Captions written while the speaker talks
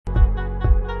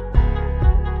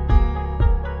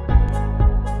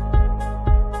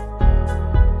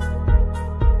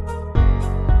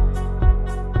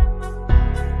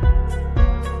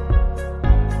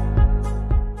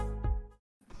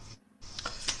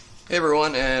Hey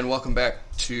everyone, and welcome back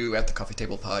to At the Coffee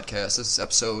Table podcast. This is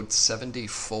episode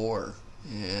 74,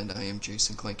 and I am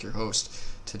Jason Klink, your host.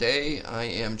 Today I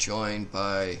am joined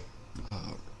by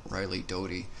Reily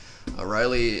Doty.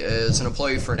 Reily is an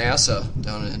employee for NASA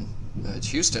down in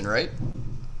Houston, right?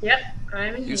 Yep,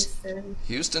 I'm in Houston.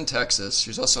 Houston, Texas.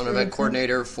 She's also an event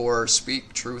coordinator for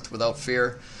Speak Truth Without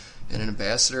Fear and an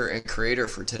ambassador and creator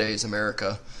for Today's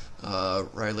America.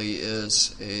 Reily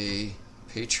is a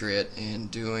patriot and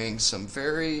doing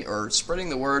spreading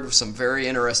the word with some very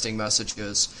interesting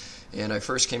messages. And I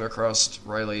first came across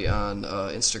Reily on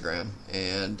Instagram,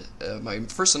 and my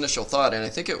first initial thought, and I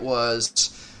think it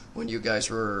was when you guys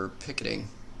were picketing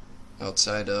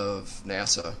outside of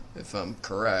NASA, if I'm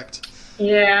correct.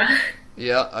 Yeah.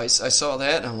 Yeah, I saw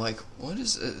that, and I'm like, what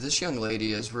is this young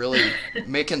lady is really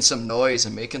making some noise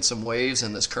and making some waves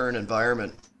in this current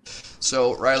environment.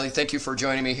 So, Reily, thank you for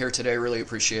joining me here today. Really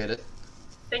appreciate it.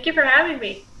 Thank you for having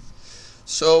me.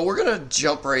 So we're going to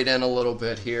jump right in a little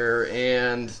bit here,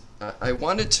 and I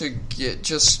wanted to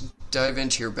dive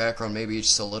into your background maybe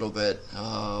just a little bit.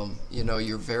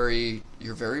 You're very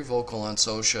vocal on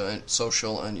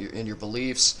social and your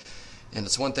beliefs, and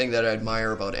it's one thing that I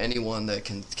admire about anyone that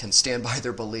can stand by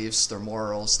their beliefs, their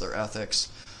morals, their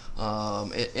ethics,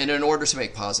 and in order to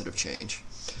make positive change.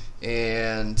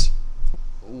 And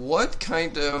what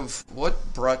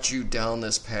brought you down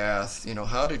this path?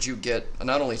 How did you get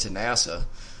not only to NASA,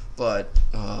 but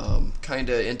kind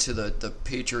of into the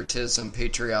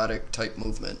patriotic type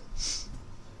movement?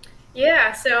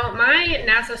 Yeah, so my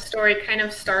NASA story kind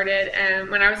of started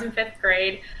when I was in 5th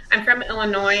grade. I'm from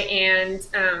Illinois, and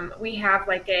we have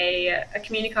like a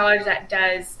community college that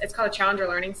it's called a Challenger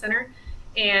Learning Center.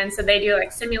 And so they do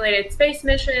like simulated space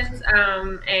missions,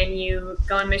 and you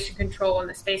go on mission control on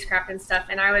the spacecraft and stuff.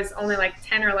 And I was only like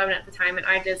 10 or 11 at the time, and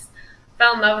I just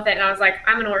fell in love with it. And I was like,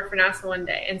 I'm going to work for NASA one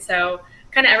day. And so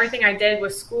kind of everything I did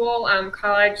with school,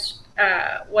 college,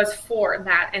 was for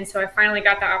that. And so I finally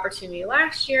got the opportunity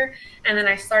last year, and then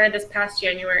I started this past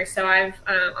January. So I've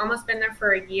almost been there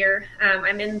for a year.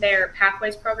 I'm in their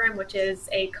Pathways program, which is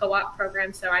a co-op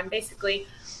program. So I'm basically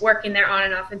working there on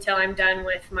and off until I'm done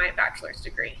with my bachelor's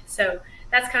degree. So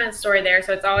that's kind of the story there.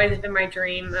 So it's always been my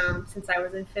dream since I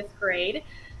was in 5th grade.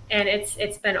 And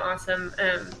it's been awesome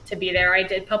to be there. I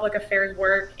did public affairs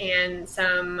work and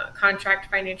some contract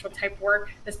financial type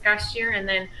work this past year. And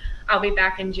then I'll be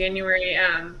back in January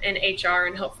in HR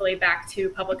and hopefully back to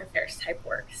public affairs type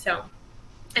work. So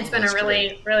it's been a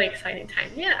really, really exciting time.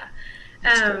 Yeah.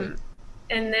 And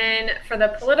then for the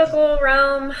political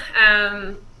realm,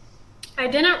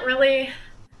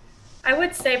 I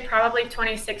would say probably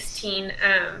 2016,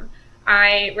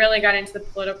 I really got into the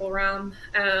political realm.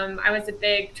 I was a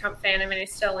big Trump fan. I mean, I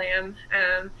still am.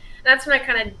 That's when I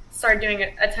kind of started doing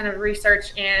a ton of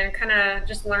research and kind of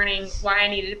just learning why I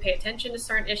needed to pay attention to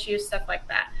certain issues, stuff like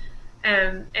that.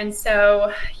 And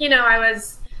so,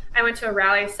 I went to a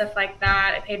rally, stuff like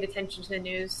that. I paid attention to the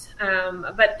news.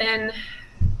 But then,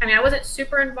 I wasn't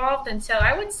super involved until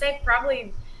I would say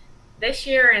probably this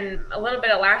year and a little bit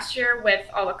of last year with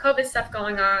all the COVID stuff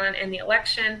going on and the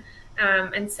election.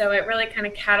 And so it really kind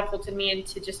of catapulted me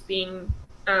into just being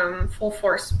full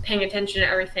force, paying attention to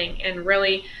everything and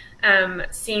really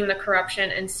seeing the corruption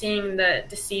and seeing the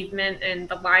deceivement and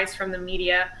the lies from the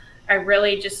media. I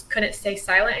really just couldn't stay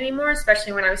silent anymore,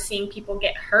 especially when I was seeing people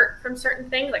get hurt from certain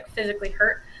things, like physically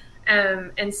hurt.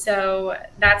 And so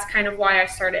that's kind of why I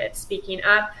started speaking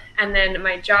up. And then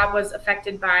my job was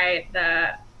affected by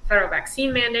the federal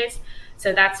vaccine mandates.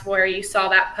 So that's where you saw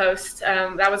that post.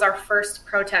 That was our first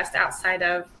protest outside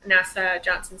of NASA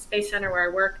Johnson Space Center where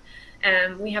I work.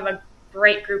 And we have a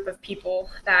great group of people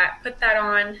that put that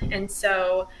on. And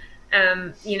so,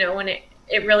 when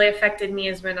it really affected me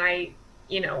is when I,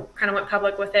 kind of went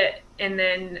public with it. And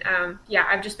then,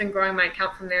 I've just been growing my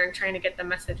account from there and trying to get the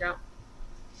message out.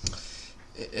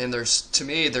 And there's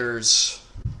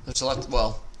a lot.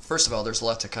 Well, first of all, there's a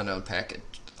lot to kind of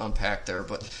unpack there,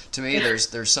 but to me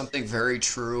there's something very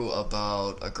true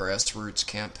about a grassroots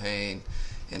campaign,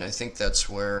 and I think that's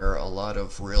where a lot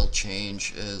of real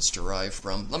change is derived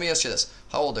from. Let me ask you this: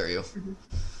 how old are you?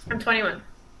 I'm 21.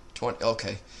 20.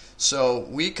 Okay, so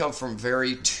we come from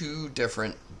two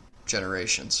different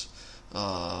generations,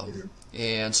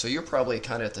 and so you're probably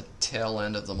kind of at the tail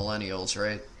end of the millennials,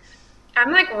 right?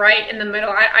 I'm like right in the middle.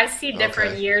 I see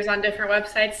different years on different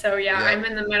websites. So yeah, I'm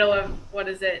in the middle of, what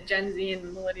is it, Gen Z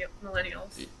and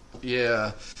millennials.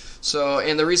 Yeah. So,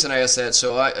 and the reason I asked that,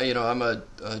 so I'm a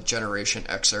Generation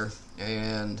Xer,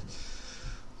 and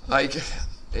I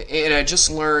just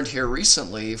learned here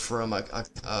recently from a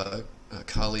a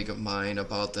colleague of mine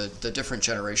about the different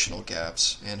generational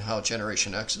gaps and how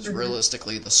Generation X is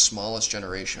realistically the smallest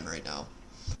generation right now.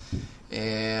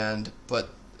 But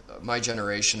my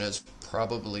generation is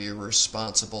probably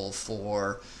responsible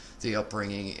for the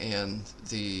upbringing and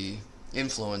the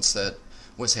influence that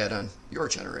was had on your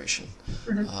generation.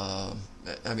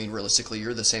 I mean, realistically,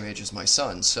 you're the same age as my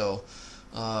son, so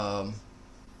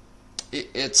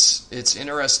it's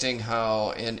interesting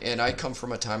how, and I come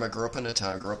from a time, I grew up in the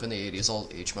 80s, I'll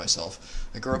age myself.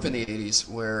 I grew up in the 80s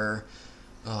where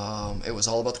it was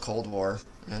all about the Cold War,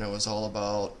 and it was all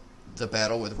about the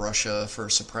battle with Russia for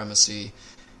supremacy.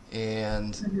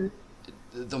 And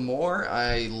the more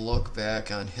I look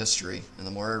back on history and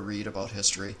the more I read about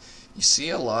history, you see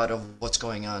a lot of what's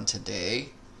going on today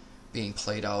being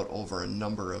played out over a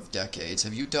number of decades.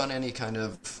 Have you done any kind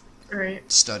of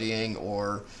studying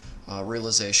or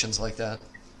realizations like that?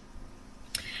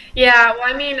 Yeah, well,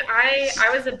 I mean,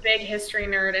 I was a big history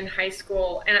nerd in high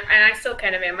school, and I still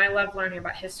kind of am. I love learning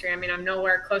about history. I mean, I'm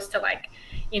nowhere close to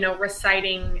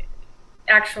reciting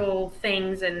actual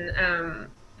things and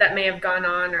that may have gone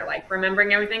on, or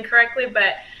remembering everything correctly,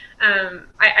 but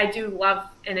I do love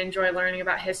and enjoy learning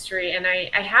about history, and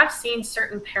I have seen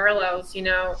certain parallels,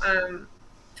 to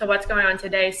what's going on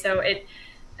today. So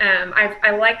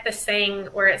I like the saying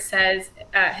where it says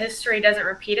history doesn't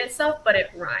repeat itself, but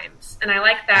it rhymes, and I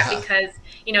like that because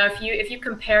if you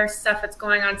compare stuff that's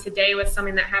going on today with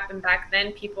something that happened back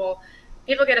then, people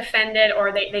get offended,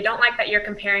 or they don't like that you're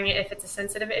comparing it if it's a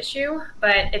sensitive issue.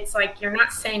 But it's like you're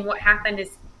not saying what happened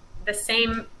is the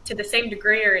same to the same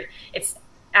degree, or it's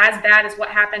as bad as what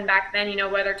happened back then,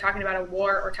 whether talking about a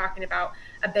war or talking about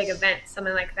a big event,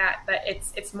 something like that. But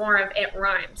it's more of it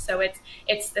rhymes. So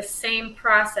it's the same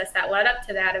process that led up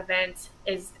to that event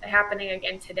is happening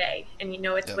again today. And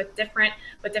it's with different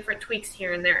tweaks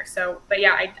here and there. So, but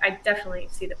yeah, I definitely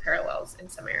see the parallels in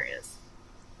some areas.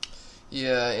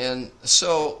 Yeah, and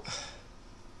so,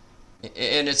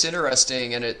 and it's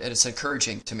interesting, and it's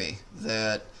encouraging to me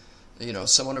that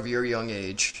someone of your young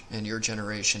age and your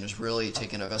generation is really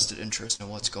taking a vested interest in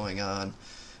what's going on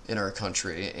in our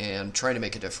country and trying to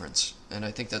make a difference. And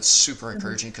I think that's super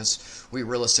encouraging because we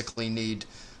realistically need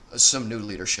some new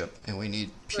leadership, and we need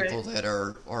people that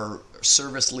are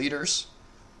service leaders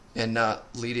and not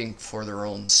leading for their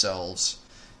own selves.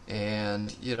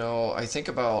 And, I think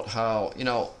about how,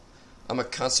 I'm a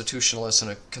constitutionalist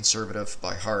and a conservative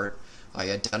by heart.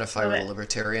 I identify with a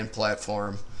libertarian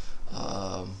platform.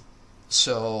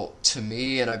 So to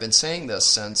me, and I've been saying this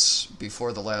since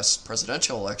before the last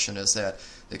presidential election, is that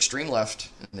the extreme left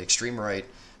and the extreme right,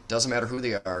 doesn't matter who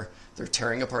they are, they're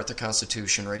tearing apart the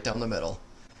Constitution right down the middle.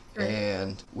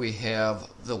 And we have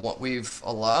what we've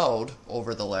allowed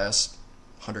over the last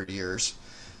 100 years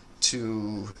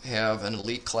to have an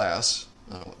elite class,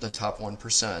 the top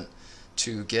 1%,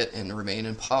 to get and remain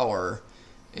in power,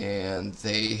 and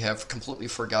they have completely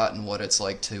forgotten what it's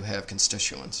like to have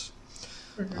constituents.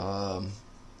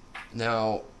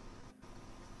 Now,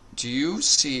 do you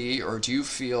see, or do you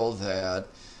feel that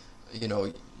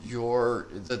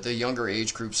the younger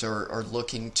age groups are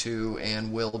looking to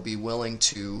and will be willing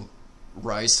to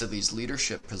rise to these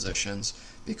leadership positions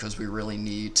because we really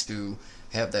need to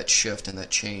have that shift and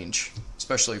that change,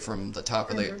 especially from the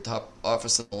top of the top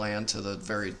office of the land to the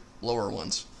very lower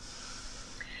ones?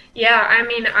 Yeah, I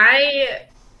mean,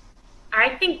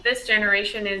 I think this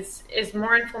generation is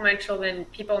more influential than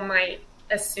people might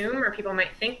assume or people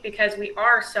might think, because we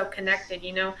are so connected,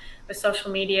 with social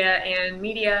media and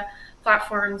media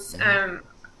platforms.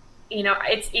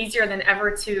 It's easier than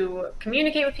ever to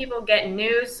communicate with people, get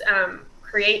news,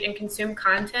 create and consume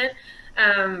content,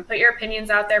 put your opinions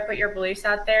out there, put your beliefs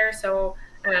out there. So,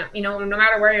 no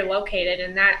matter where you're located,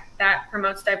 and that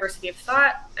promotes diversity of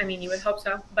thought. I mean, you would hope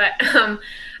so, but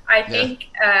I think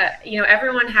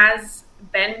everyone has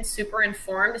been super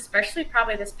informed, especially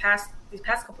probably these past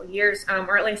couple of years,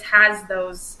 or at least has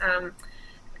those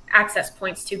access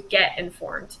points to get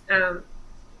informed.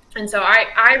 And so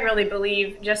I really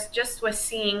believe just with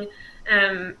seeing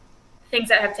things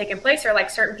that have taken place, or like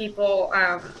certain people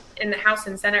in the House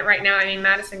and Senate right now. I mean,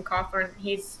 Madison Cawthorn,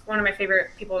 he's one of my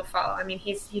favorite people to follow. I mean,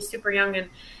 he's super young and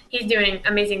he's doing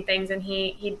amazing things, and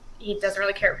he doesn't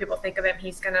really care what people think of him.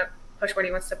 He's going to push what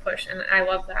he wants to push, and I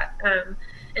love that.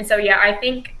 And so, yeah, I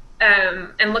think,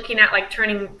 and looking at like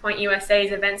Turning Point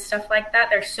USA's events, stuff like that,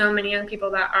 there's so many young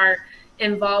people that are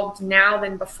involved now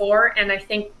than before, and I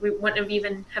think we wouldn't have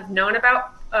even have known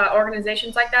about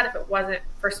organizations like that if it wasn't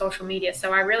for social media.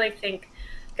 So I really think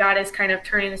God is kind of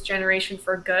turning this generation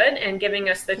for good and giving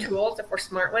us the tools, if we're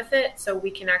smart with it, so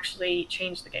we can actually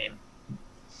change the game.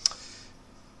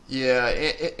 Yeah,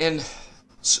 and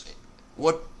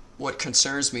what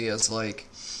concerns me is like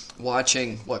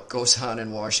watching what goes on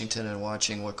in Washington and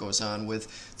watching what goes on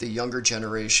with the younger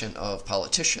generation of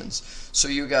politicians. So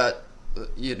you got,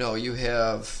 you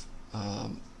have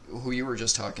who you were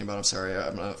just talking about. I'm sorry,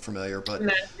 I'm not familiar, but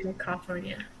in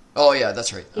California. Oh yeah,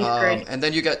 that's right. He's great. And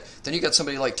then you got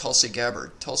somebody like Tulsi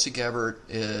Gabbard. Tulsi Gabbard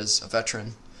is a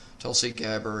veteran. Tulsi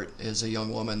Gabbard is a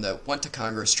young woman that went to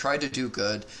Congress, tried to do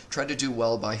good, tried to do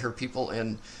well by her people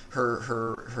in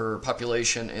her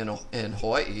population in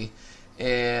Hawaii,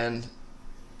 and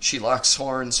she locks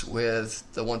horns with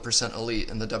the 1% elite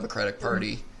in the Democratic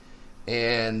Party,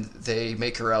 and they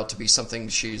make her out to be something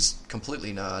she's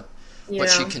completely not. Yeah. But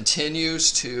she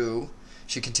continues to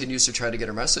try to get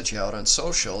her message out on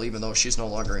social, even though she's no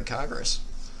longer in Congress.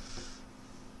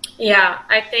 Yeah,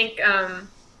 I think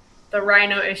the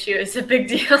rhino issue is a big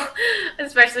deal,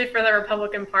 especially for the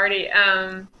Republican Party.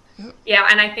 Yeah,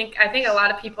 and I think a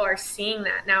lot of people are seeing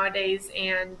that nowadays,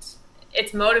 and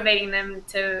it's motivating them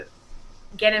to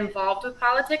get involved with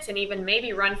politics and even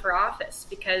maybe run for office,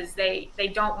 because they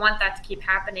don't want that to keep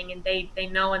happening, and they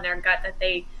know in their gut that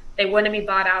they wouldn't be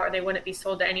bought out or they wouldn't be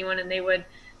sold to anyone, and they would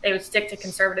stick to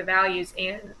conservative values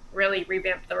and really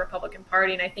revamp the Republican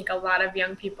Party. And I think a lot of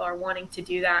young people are wanting to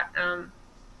do that,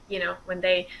 when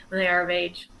they are of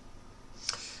age.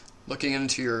 Looking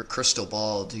into your crystal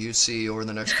ball, do you see over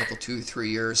the next couple, 2-3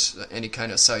 years, any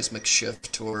kind of seismic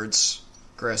shift towards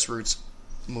grassroots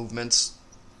movements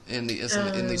in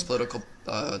these political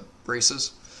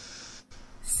races?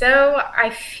 So I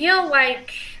feel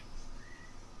like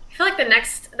the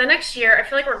next year, I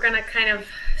feel like we're going to kind of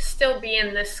still be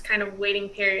in this kind of waiting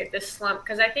period, this slump,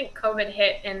 because I think COVID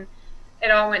hit and it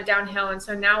all went downhill, and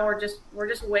so now we're just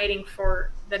waiting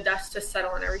for the dust to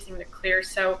settle and everything to clear.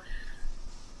 So,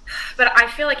 but I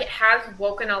feel like it has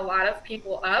woken a lot of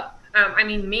people up. I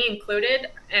mean, me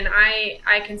included, and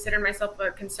I consider myself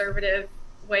a conservative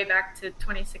way back to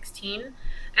 2016.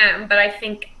 But I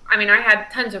had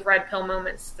tons of red pill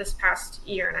moments this past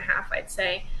year and a half, I'd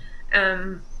say.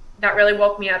 That really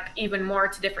woke me up even more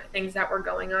to different things that were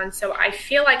going on. So I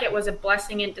feel like it was a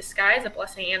blessing in disguise, a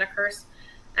blessing and a curse,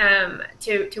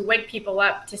 to wake people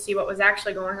up to see what was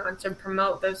actually going on, to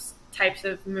promote those types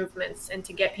of movements, and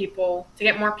to get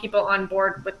more people on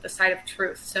board with the side of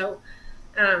truth. So,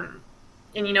 I'm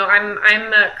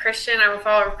a Christian, I'm a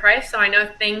follower of Christ, so I know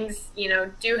things,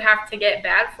 do have to get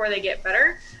bad before they get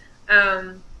better.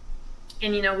 And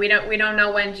we don't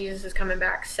know when Jesus is coming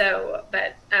back. So,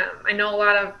 but I know a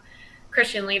lot of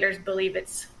Christian leaders believe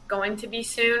it's going to be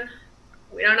soon.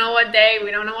 We don't know what day, we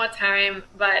don't know what time,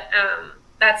 but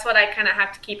that's what I kind of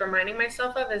have to keep reminding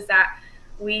myself of, is that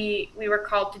we were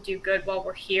called to do good while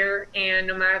we're here, and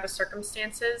no matter the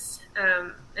circumstances.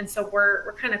 And so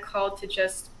we're kind of called to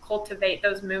just cultivate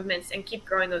those movements and keep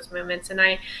growing those movements. And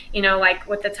I, like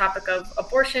with the topic of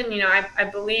abortion, I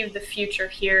believe the future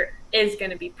here is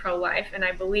going to be pro-life. And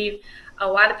I believe a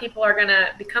lot of people are going to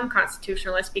become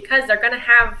constitutionalists because they're going to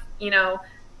have,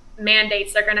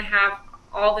 mandates. They're going to have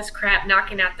all this crap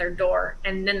knocking at their door,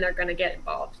 and then they're going to get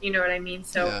involved. You know what I mean?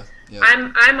 So yeah.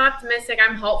 I'm optimistic.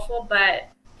 I'm hopeful, but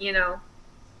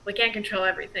we can't control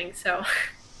everything. So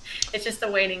it's just a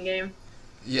waiting game.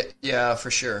 Yeah,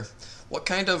 for sure. What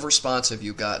kind of response have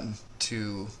you gotten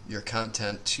to your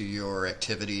content, to your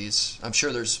activities? I'm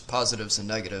sure there's positives and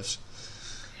negatives.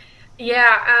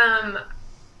 Yeah,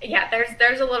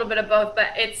 there's a little bit of both, but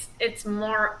it's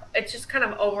just kind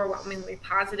of overwhelmingly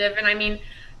positive. And I mean,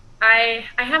 I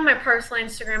have my personal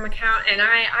Instagram account, and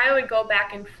I would go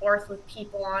back and forth with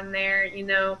people on there,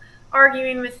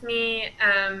 arguing with me.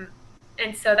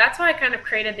 And so that's why I kind of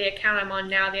created the account I'm on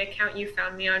now, the account you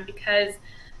found me on, because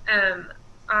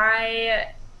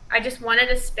I just wanted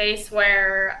a space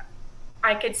where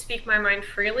I could speak my mind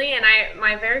freely. And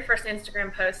my very first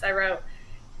Instagram post, I wrote,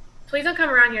 "Please don't come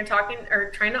around here talking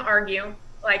or trying to argue.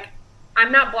 Like,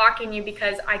 I'm not blocking you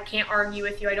because I can't argue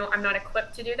with you. I'm not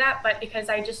equipped to do that, but because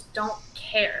I just don't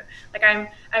care. Like,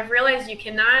 I've realized you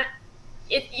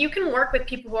can work with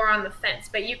people who are on the fence,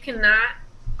 but you cannot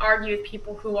argue with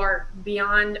people who are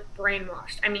beyond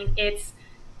brainwashed. I mean, it's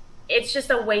just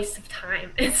a waste of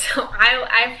time." And so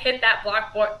I've hit that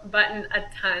block button a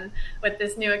ton with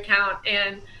this new account.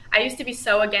 And I used to be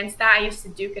so against that. I used to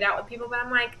duke it out with people, but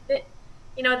I'm like,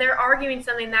 they're arguing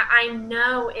something that I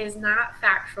know is not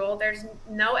factual. There's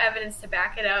no evidence to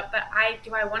back it up, but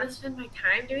do I want to spend my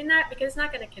time doing that? Because it's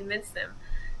not going to convince them.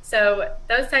 So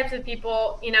those types of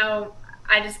people,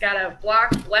 I just got to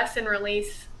block, lessen,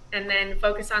 release, and then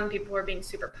focus on people who are being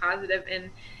super positive. And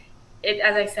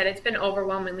as I said, it's been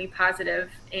overwhelmingly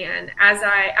positive. And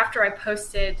after I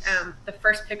posted the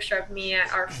first picture of me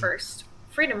at our first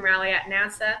Freedom Rally at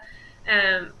NASA,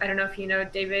 I don't know if you know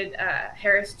David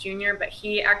Harris Jr., but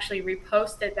he actually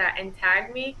reposted that and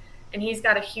tagged me, and he's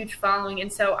got a huge following.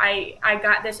 And so I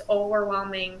got this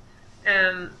overwhelming,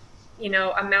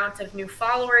 amount of new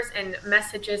followers and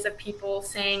messages of people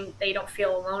saying they don't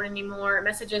feel alone anymore,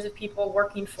 messages of people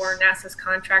working for NASA's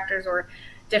contractors or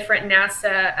different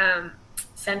NASA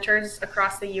centers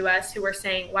across the U.S. who were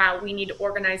saying, wow, we need to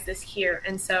organize this here.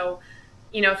 And so,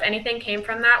 if anything came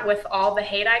from that with all the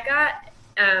hate I got,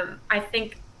 I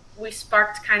think we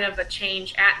sparked kind of a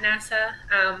change at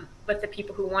NASA with the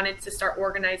people who wanted to start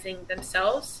organizing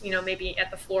themselves, maybe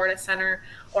at the Florida Center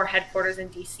or headquarters in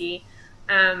D.C.,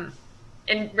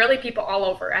 and really people all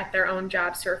over at their own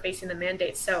jobs who are facing the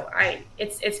mandates. So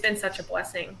it's been such a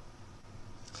blessing.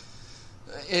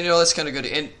 And, that's kind of good.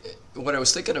 And what I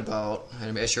was thinking about,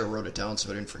 and I sure wrote it down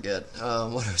so I didn't forget,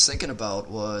 what I was thinking about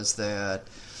was that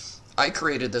I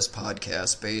created this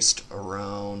podcast based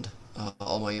around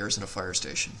all my years in a fire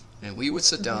station. And we would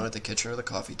sit down at the kitchen or the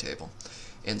coffee table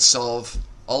and solve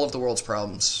all of the world's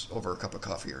problems over a cup of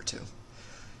coffee or two.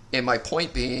 And my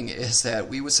point being is that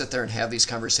we would sit there and have these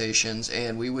conversations,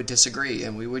 and we would disagree,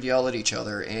 and we would yell at each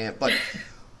other. But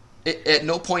at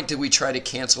no point did we try to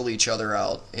cancel each other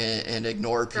out and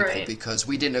ignore people right. because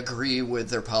we didn't agree with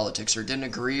their politics or didn't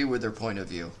agree with their point of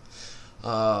view.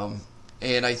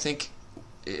 And I think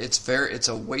it's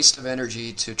a waste of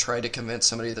energy to try to convince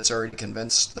somebody that's already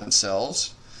convinced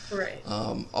themselves. Right.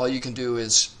 All you can do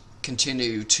is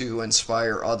continue to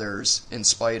inspire others in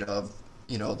spite of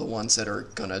the ones that are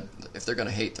if they're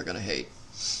gonna hate, they're gonna hate.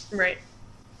 Right.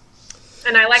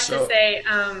 And I like to say,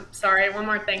 sorry, one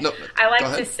more thing. No, I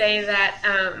like to say that,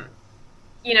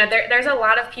 there's a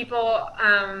lot of people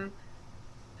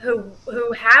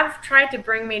who have tried to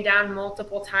bring me down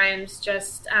multiple times,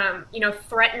 just,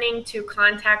 threatening to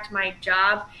contact my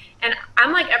job. And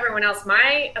I'm like everyone else.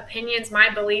 My opinions, my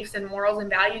beliefs, and morals and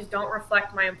values don't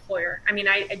reflect my employer. I mean,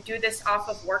 I do this off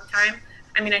of work time.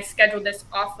 I mean, I scheduled this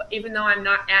off, even though I'm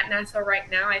not at NASA right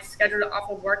now, I scheduled it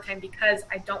off of work time because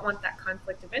I don't want that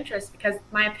conflict of interest, because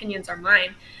my opinions are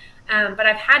mine. But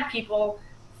I've had people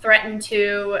threaten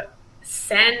to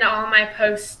send all my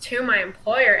posts to my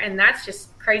employer, and that's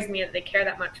just crazy to me that they care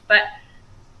that much. But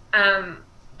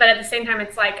at the same time,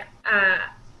 it's like, at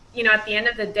the end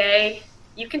of the day,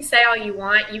 you can say all you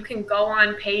want. You can go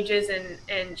on pages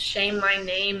and shame my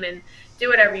name and do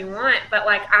whatever you want. But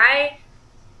like I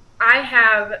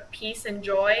have peace and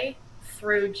joy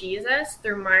through Jesus,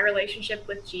 through my relationship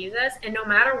with Jesus. And no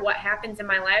matter what happens in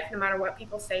my life, no matter what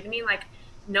people say to me, like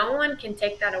no one can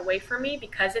take that away from me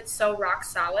because it's so rock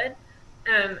solid.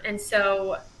 And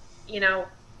so, you're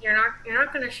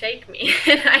not going to shake me.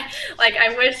 And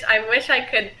I wish I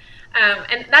could.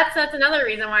 And that's another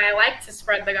reason why I like to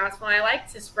spread the gospel. I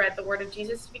like to spread the word of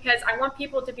Jesus, because I want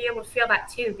people to be able to feel that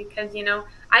too. Because,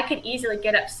 I could easily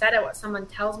get upset at what someone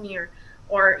tells me,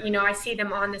 or I see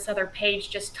them on this other page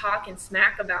just talking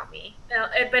smack about me.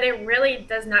 But it really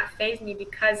does not faze me,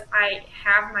 because I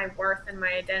have my worth and my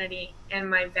identity and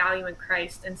my value in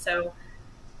Christ. And so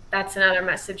that's another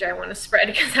message I want to spread,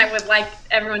 because I would like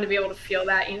everyone to be able to feel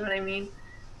that. You know what I mean?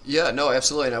 Yeah, no,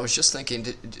 absolutely. And I was just thinking,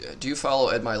 do you follow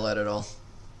Ed Milet at all?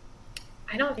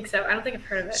 I don't think so. I don't think I've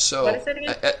heard of it. So, what is it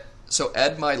again? So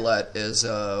Ed Milet is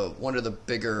one of the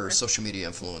bigger social media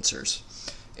influencers.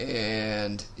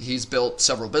 And he's built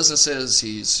several businesses.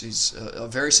 He's a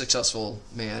very successful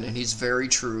man, and he's very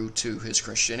true to his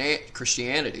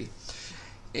Christianity.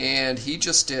 And he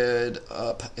just did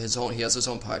his own. He has his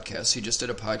own podcast. He just did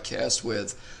a podcast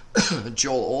with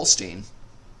Joel Osteen.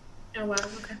 Oh wow!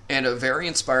 Okay. And a very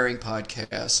inspiring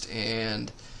podcast.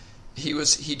 And he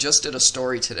just did a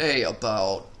story today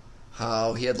about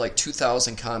how he had like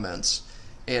 2,000 comments,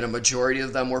 and a majority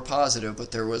of them were positive,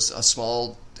 but there was a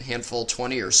small handful,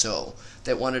 20 or so,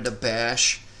 that wanted to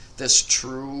bash this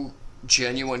true,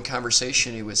 genuine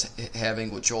conversation he was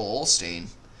having with Joel Osteen.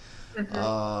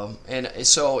 Mm-hmm. And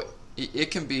so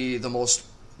it can be the most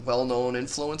well-known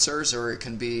influencers, or it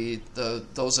can be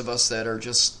those of us that are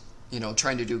just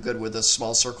trying to do good with a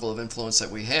small circle of influence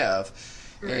that we have.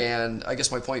 Right. And I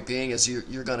guess my point being is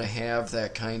you're going to have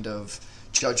that kind of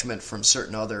judgment from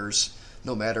certain others,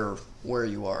 no matter where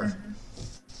you are.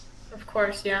 Mm-hmm. Of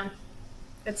course, yeah.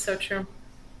 It's so true.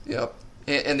 Yep.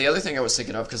 And the other thing I was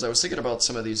thinking of, because I was thinking about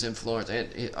some of these influencers,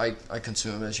 and I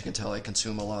consume, as you can tell, I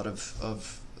consume a lot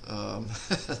of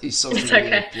these social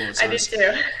media influencers. I do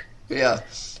too. Yeah.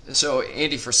 So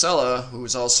Andy Frisella, who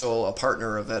is also a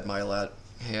partner of Ed Milet,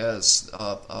 has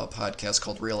a podcast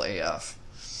called Real AF.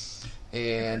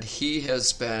 And he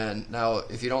has been, now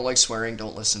if you don't like swearing,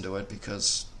 don't listen to it,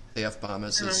 because the F-bomb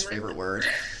is his favorite word.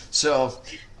 So,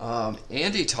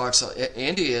 Andy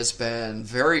has been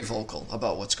very vocal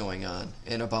about what's going on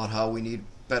and about how we need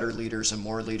better leaders and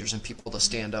more leaders and people to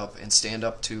stand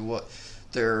up to what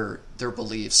their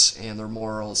beliefs and their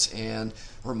morals, and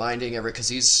reminding because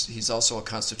he's also a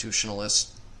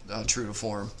constitutionalist, true to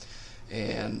form,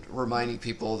 and reminding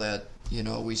people that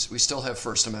we still have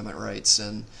First Amendment rights,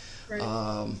 and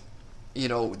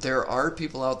Right. there are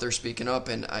people out there speaking up,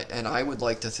 and I would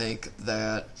like to think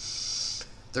that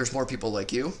there's more people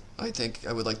like you. I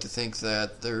would like to think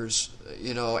that there's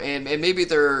and maybe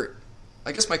there.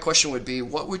 I guess my question would be,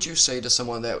 what would you say to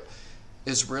someone that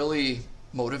is really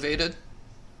motivated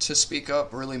to speak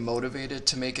up, really motivated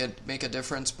to make a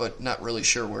difference, but not really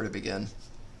sure where to begin?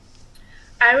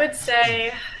 I would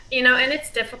say, and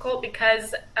it's difficult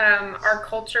because our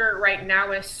culture right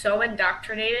now is so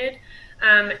indoctrinated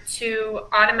to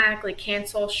automatically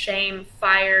cancel, shame,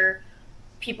 fire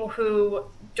people who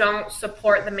don't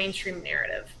support the mainstream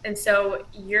narrative, and so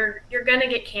you're going to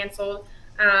get canceled.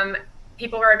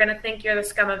 People are going to think you're the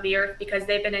scum of the earth because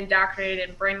they've been indoctrinated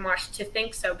and brainwashed to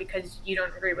think so because you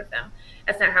don't agree with them.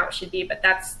 That's not how it should be, but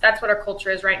that's what our culture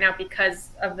is right now because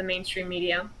of the mainstream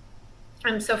media.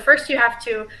 So first you have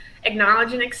to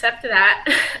acknowledge and accept that.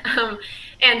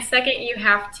 And second, you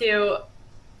have to,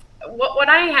 what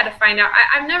I had to find out,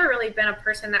 I've never really been a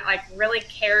person that like really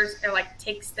cares or like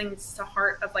takes things to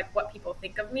heart of like what people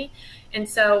think of me. And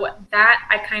so that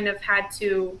I kind of had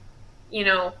to,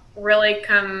 really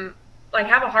come, like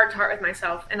have a heart to heart with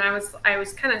myself. And I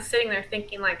was kind of sitting there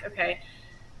thinking like, okay,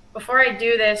 before I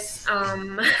do this,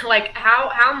 like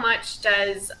how much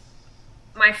does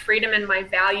my freedom and my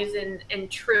values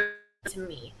and truth to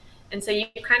me? And so you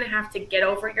kind of have to get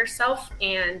over yourself,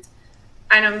 and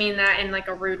I don't mean that in like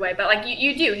a rude way, but like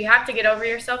you have to get over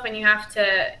yourself, and you have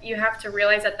to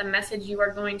realize that the message you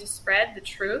are going to spread, the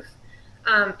truth,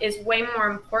 is way more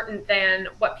important than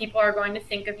what people are going to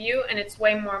think of you, and it's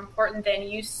way more important than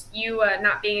you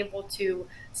not being able to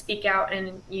speak out,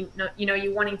 and you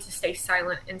wanting to stay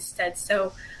silent instead.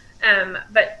 So,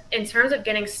 but in terms of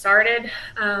getting started,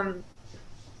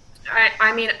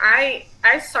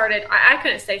 I started. I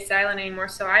couldn't stay silent anymore,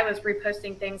 so I was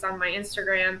reposting things on my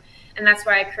Instagram, and that's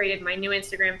why I created my new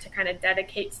Instagram to kind of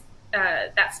dedicate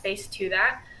that space to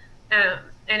that,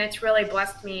 and it's really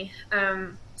blessed me.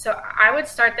 So I would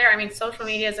start there. I mean, social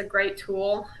media is a great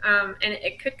tool, and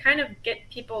it could kind of get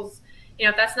people's,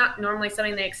 if that's not normally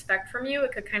something they expect from you,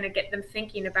 it could kind of get them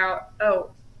thinking about,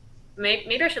 oh,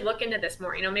 maybe I should look into this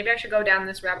more. Maybe I should go down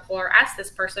this rabbit hole or ask this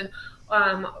person,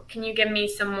 can you give me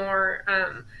some more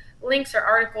links or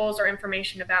articles or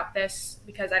information about this,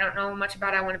 because I don't know much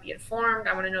about it. I want to be informed.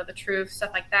 I want to know the truth,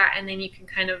 stuff like that. And then you can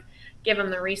kind of give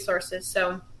them the resources.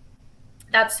 So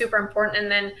that's super important. And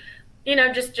then,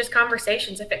 just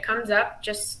conversations. If it comes up,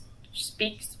 just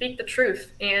speak the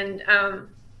truth and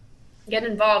get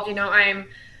involved. I'm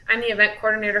the event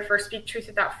coordinator for Speak Truth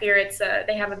Without Fear. It's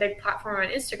they have a big platform on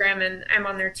Instagram, and I'm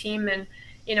on their team. And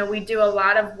we do a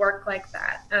lot of work like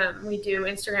that. We do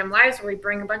Instagram lives where we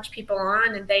bring a bunch of people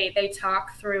on, and they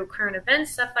talk through current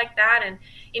events, stuff like that. And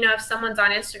if someone's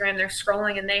on Instagram, they're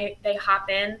scrolling and they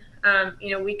hop in,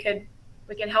 we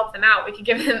could help them out. We could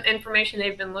give them information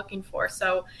they've been looking for.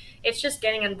 So it's just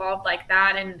getting involved like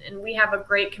that. And we have a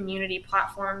great community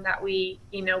platform that we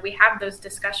have those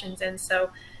discussions in. So,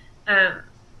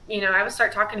 I would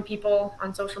start talking to people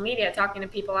on social media, talking to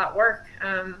people at work,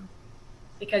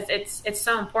 because it's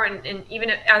so important. And even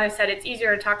if, as I said, it's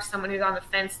easier to talk to someone who's on the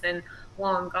fence than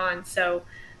long gone. So,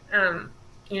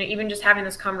 even just having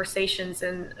those conversations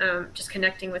and just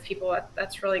connecting with people,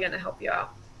 that's really going to help you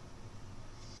out.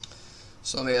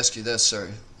 So let me ask you this,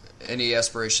 sir. Any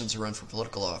aspirations to run for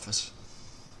political office?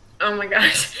 Oh my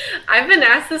gosh, I've been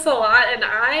asked this a lot, and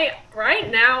right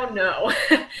now, no.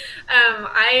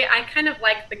 I kind of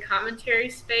like the commentary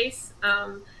space,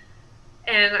 and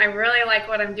I really like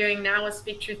what I'm doing now with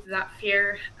Speak Truth Without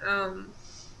Fear.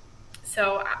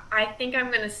 So I think I'm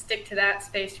going to stick to that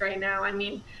space right now. I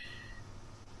mean,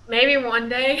 maybe one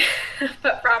day,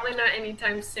 but probably not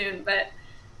anytime soon. But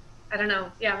I don't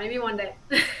know. Yeah, maybe one day.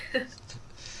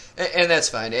 And that's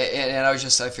fine. And I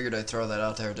figured I'd throw that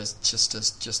out there just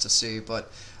to see. But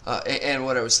and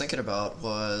what I was thinking about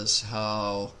was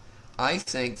how I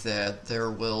think that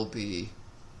there will be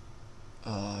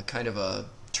kind of a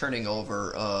turning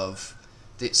over of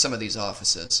some of these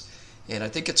offices, and I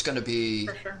think it's going to be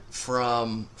For sure.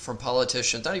 from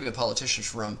politicians, not even politicians,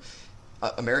 from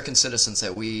American citizens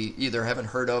that we either haven't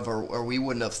heard of or we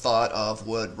wouldn't have thought of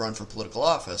would run for political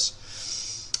office.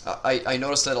 I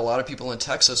noticed that a lot of people in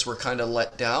Texas were kind of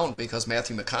let down because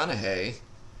Matthew McConaughey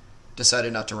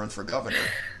decided not to run for governor.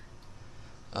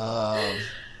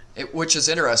 which is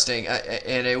interesting,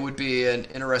 and it would be an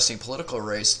interesting political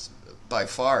race by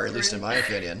far, at least in my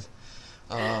opinion.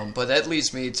 But that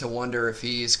leads me to wonder if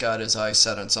he's got his eyes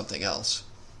set on something else.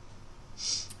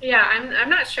 Yeah, I'm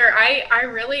not sure.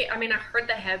 I mean, I heard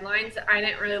the headlines. I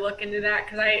didn't really look into that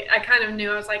because I kind of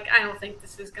knew. I was like, I don't think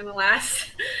this is going to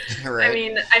last. Right. I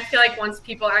mean, I feel like once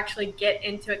people actually get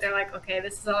into it, they're like, okay,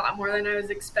 this is a lot more than I was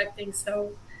expecting.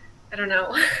 So I don't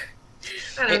know.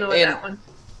 I don't know with that one.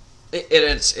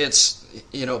 It's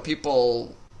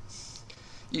people,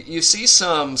 you see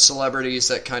some celebrities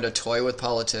that kind of toy with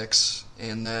politics,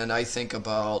 and then I think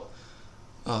about,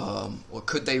 well,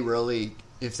 could they really,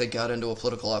 if they got into a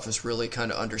political office, really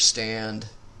kind of understand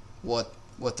what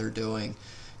they're doing?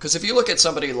 Because if you look at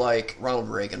somebody like Ronald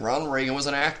Reagan was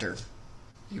an actor.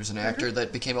 He was an actor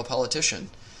that became a politician.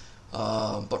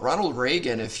 But Ronald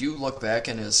Reagan, if you look back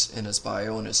in his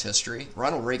bio and his history,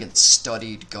 Ronald Reagan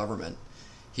studied government.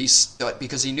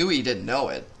 Because he knew he didn't know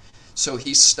it. So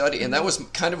he studied, and that was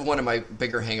kind of one of my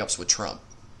bigger hangups with Trump.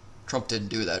 Trump didn't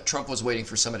do that. Trump was waiting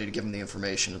for somebody to give him the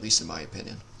information, at least in my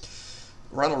opinion.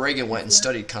 Ronald Reagan went and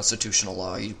studied constitutional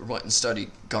law. He went and studied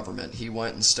government. He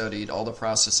went and studied all the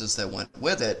processes that went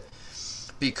with it,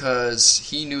 because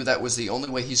he knew that was the only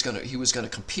way he was going to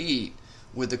compete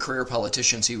with the career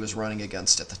politicians he was running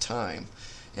against at the time.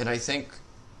 And I think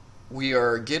we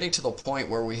are getting to the point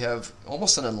where we have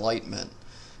almost an enlightenment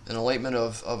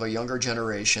of a younger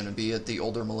generation, and be it the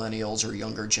older millennials or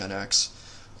younger Gen X,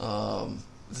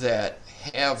 that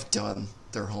have done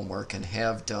their homework and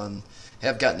have gotten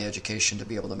the education to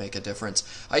be able to make a difference.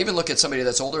 I even look at somebody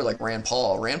that's older, like Rand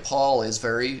Paul. Rand Paul is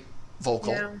very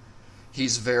vocal. Yeah.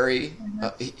 He's very,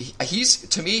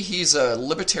 to me, he's a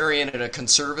libertarian and a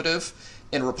conservative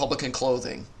in Republican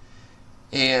clothing.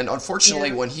 And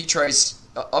unfortunately, when he tries,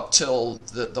 up till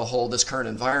this current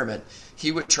environment,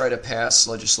 he would try to pass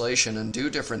legislation and do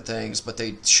different things, but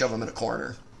they shove him in a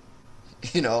corner,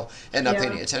 and not pay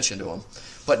any attention to him.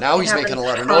 But now he's making a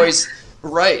lot of noise.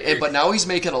 Right, but now he's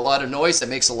making a lot of noise that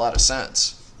makes a lot of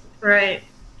sense. Right.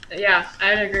 Yeah,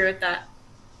 I'd agree with that.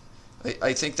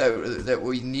 I think that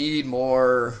we need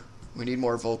more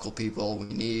vocal people. We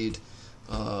need,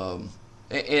 and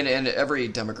every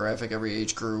demographic, every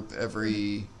age group,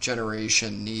 every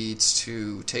generation needs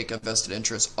to take a vested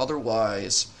interest.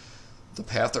 Otherwise, the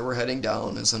path that we're heading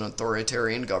down is an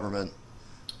authoritarian government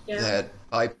that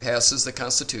bypasses the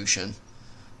Constitution.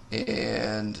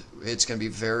 And it's going to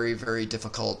be very, very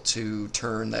difficult to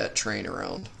turn that train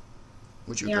around.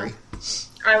 Would you agree?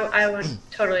 I would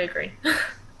totally agree.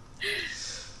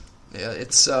 Yeah,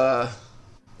 it's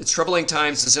troubling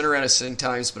times. It's interesting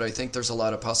times, but I think there's a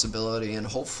lot of possibility, and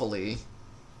hopefully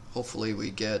we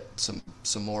get some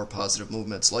more positive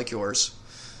movements like yours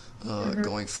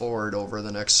going forward over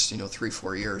the next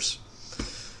 3-4 years.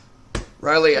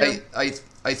 Reilly,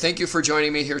 I thank you for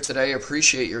joining me here today. I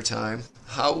appreciate your time.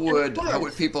 How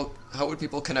would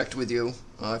people connect with you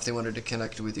if they wanted to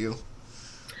connect with you?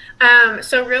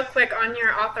 So real quick on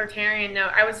your authoritarian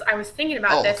note, I was thinking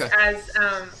about this as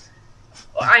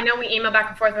I know we email back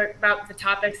and forth about the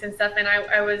topics and stuff, and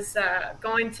I was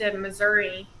going to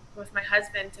Missouri with my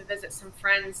husband to visit some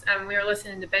friends. We were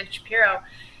listening to Ben Shapiro,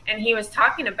 and he was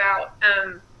talking about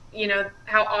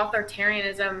how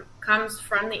authoritarianism comes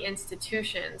from the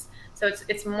institutions. So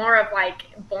it's more of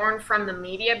like born from the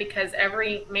media, because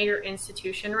every major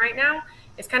institution right now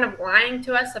is kind of lying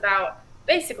to us about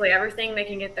basically everything they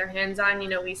can get their hands on.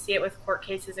 We see it with court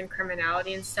cases and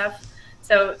criminality and stuff.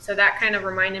 So that kind of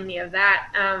reminded me of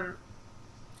that.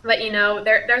 But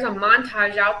there's a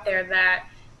montage out there that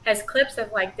has clips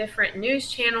of like different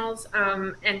news channels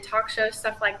and talk shows,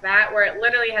 stuff like that, where it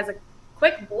literally has a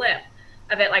quick blip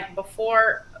of it, like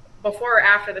before or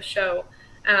after the show,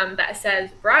 that says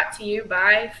 "brought to you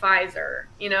by Pfizer,"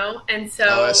 And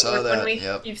so I saw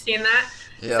that. You've seen that.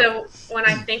 Yep. So when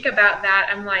I think about that,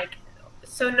 I'm like,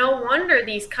 so no wonder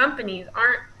these companies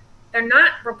they're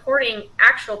not reporting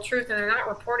actual truth, and they're not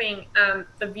reporting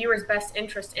the viewer's best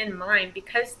interest in mind,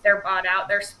 because they're bought out,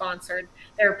 they're sponsored,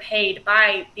 they're paid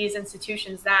by these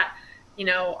institutions that,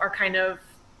 are kind of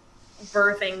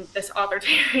birthing this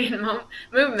authoritarian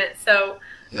movement. So,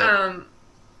 that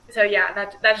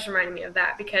just reminded me of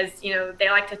that, because, they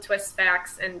like to twist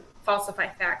facts and falsify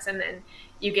facts, and then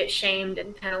you get shamed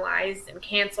and penalized and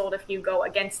canceled if you go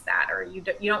against that, or you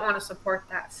don't want to support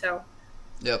that. So,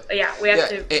 we have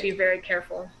to be very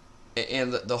careful.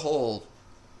 And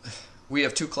we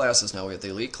have two classes now. We have the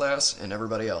elite class and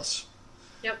everybody else.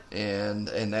 Yep. And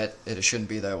that it shouldn't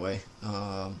be that way.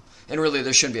 And really,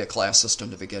 there shouldn't be a class system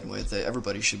to begin with.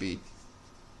 Everybody should be.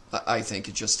 I think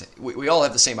we all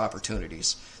have the same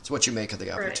opportunities. It's what you make of the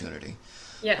opportunity.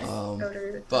 Yes, I would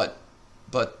agree with that.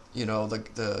 But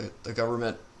the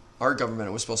government, our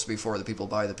government was supposed to be for the people,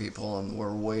 by the people, and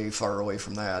we're way far away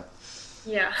from that.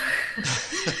 Yeah.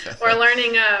 We're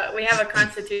learning, we have a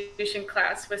constitution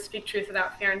class with Speak Truth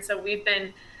Without Fear, and so we've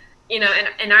been,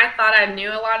 and I thought I knew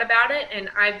a lot about it,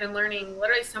 and I've been learning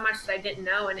literally so much that I didn't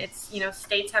know, and it's,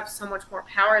 states have so much more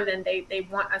power than they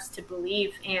want us to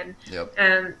believe, and,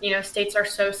 Yep. States are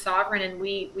so sovereign, and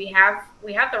we have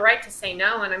the right to say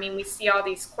no, and I mean, we see all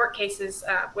these court cases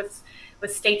with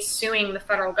states suing the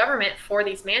federal government for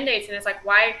these mandates, and it's like,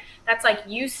 why? That's like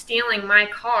you stealing my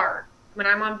car when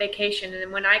I'm on vacation, and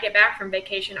then when I get back from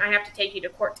vacation, I have to take you to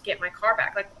court to get my car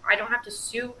back. Like, I don't have to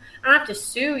sue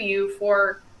you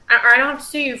for, or I don't have to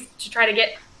sue you to try to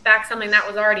get back something that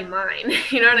was already mine.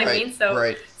 You know what I mean?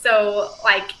 So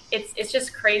like, it's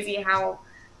just crazy how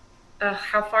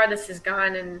far this has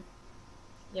gone. And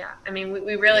yeah, I mean,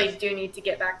 we really do need to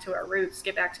get back to our roots,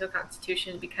 get back to the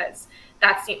Constitution, because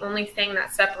that's the only thing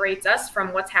that separates us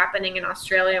from what's happening in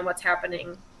Australia and what's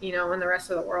happening, in the rest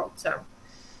of the world. So.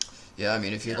 Yeah, I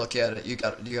mean, if you look at it, you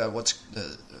got what's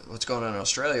going on in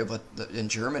Australia, but in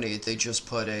Germany they just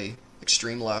put a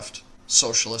extreme left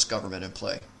socialist government in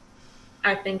play.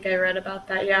 I think I read about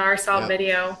that. Yeah, or saw a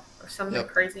video or something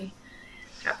crazy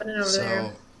happening over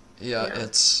there. Yeah,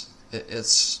 it's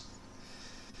there's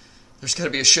got to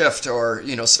be a shift, or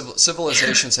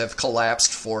civilizations have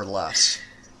collapsed for less.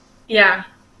 Yeah.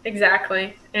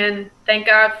 Exactly. And thank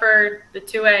God for the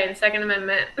 2A, the Second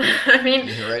Amendment. I mean,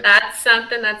 that's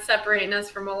something that's separating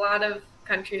us from a lot of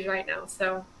countries right now.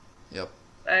 So,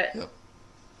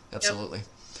 absolutely. Yep.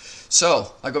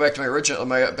 So, I'll go back to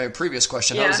my previous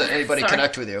question. How does anybody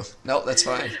connect with you? No, that's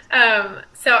fine.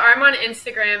 So, I'm on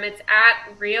Instagram. It's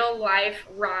at Real Life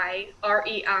Rye,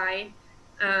 REI.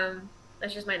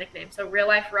 That's just my nickname. So Real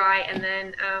Life Rye. And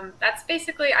then that's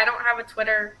basically, I don't have a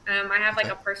Twitter. I have like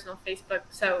a personal Facebook.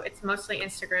 So it's mostly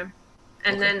Instagram.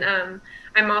 And then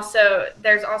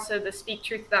there's also the Speak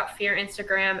Truth Without Fear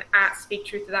Instagram, at Speak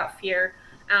Truth Without Fear.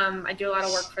 I do a lot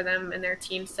of work for them and their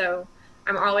team. So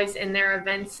I'm always in their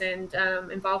events and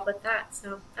involved with that.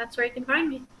 So that's where you can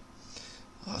find me.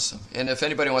 Awesome. And if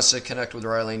anybody wants to connect with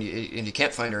Reiley and you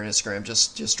can't find her on Instagram,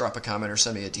 just drop a comment or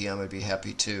send me a DM. I'd be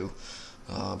happy to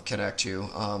connect you.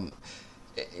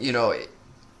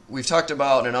 We've talked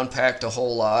about and unpacked a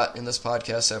whole lot in this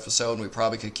podcast episode, and we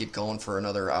probably could keep going for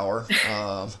another hour.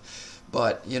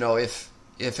 But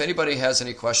if anybody has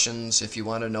any questions, if you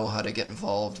want to know how to get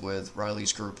involved with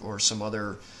Reiley's group or some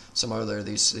other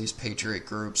these Patriot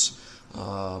groups,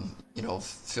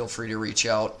 feel free to reach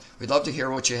out. We'd love to hear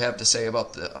what you have to say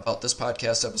about this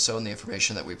podcast episode and the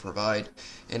information that we provide.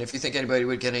 And if you think anybody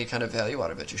would get any kind of value out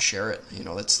of it, just share it.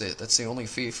 That's the only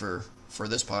fee for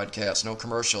this podcast. No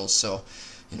commercials. So,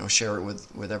 share it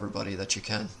with everybody that you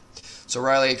can. So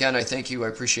Reiley, again, I thank you. I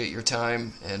appreciate your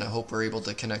time, and I hope we're able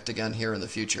to connect again here in the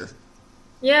future.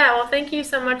 Yeah, well, thank you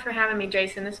so much for having me,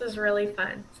 Jason. This was really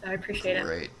fun. So I appreciate it.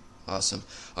 Great. Awesome.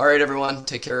 All right, everyone.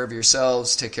 Take care of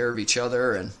yourselves. Take care of each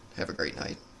other, and have a great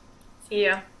night. See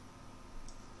ya.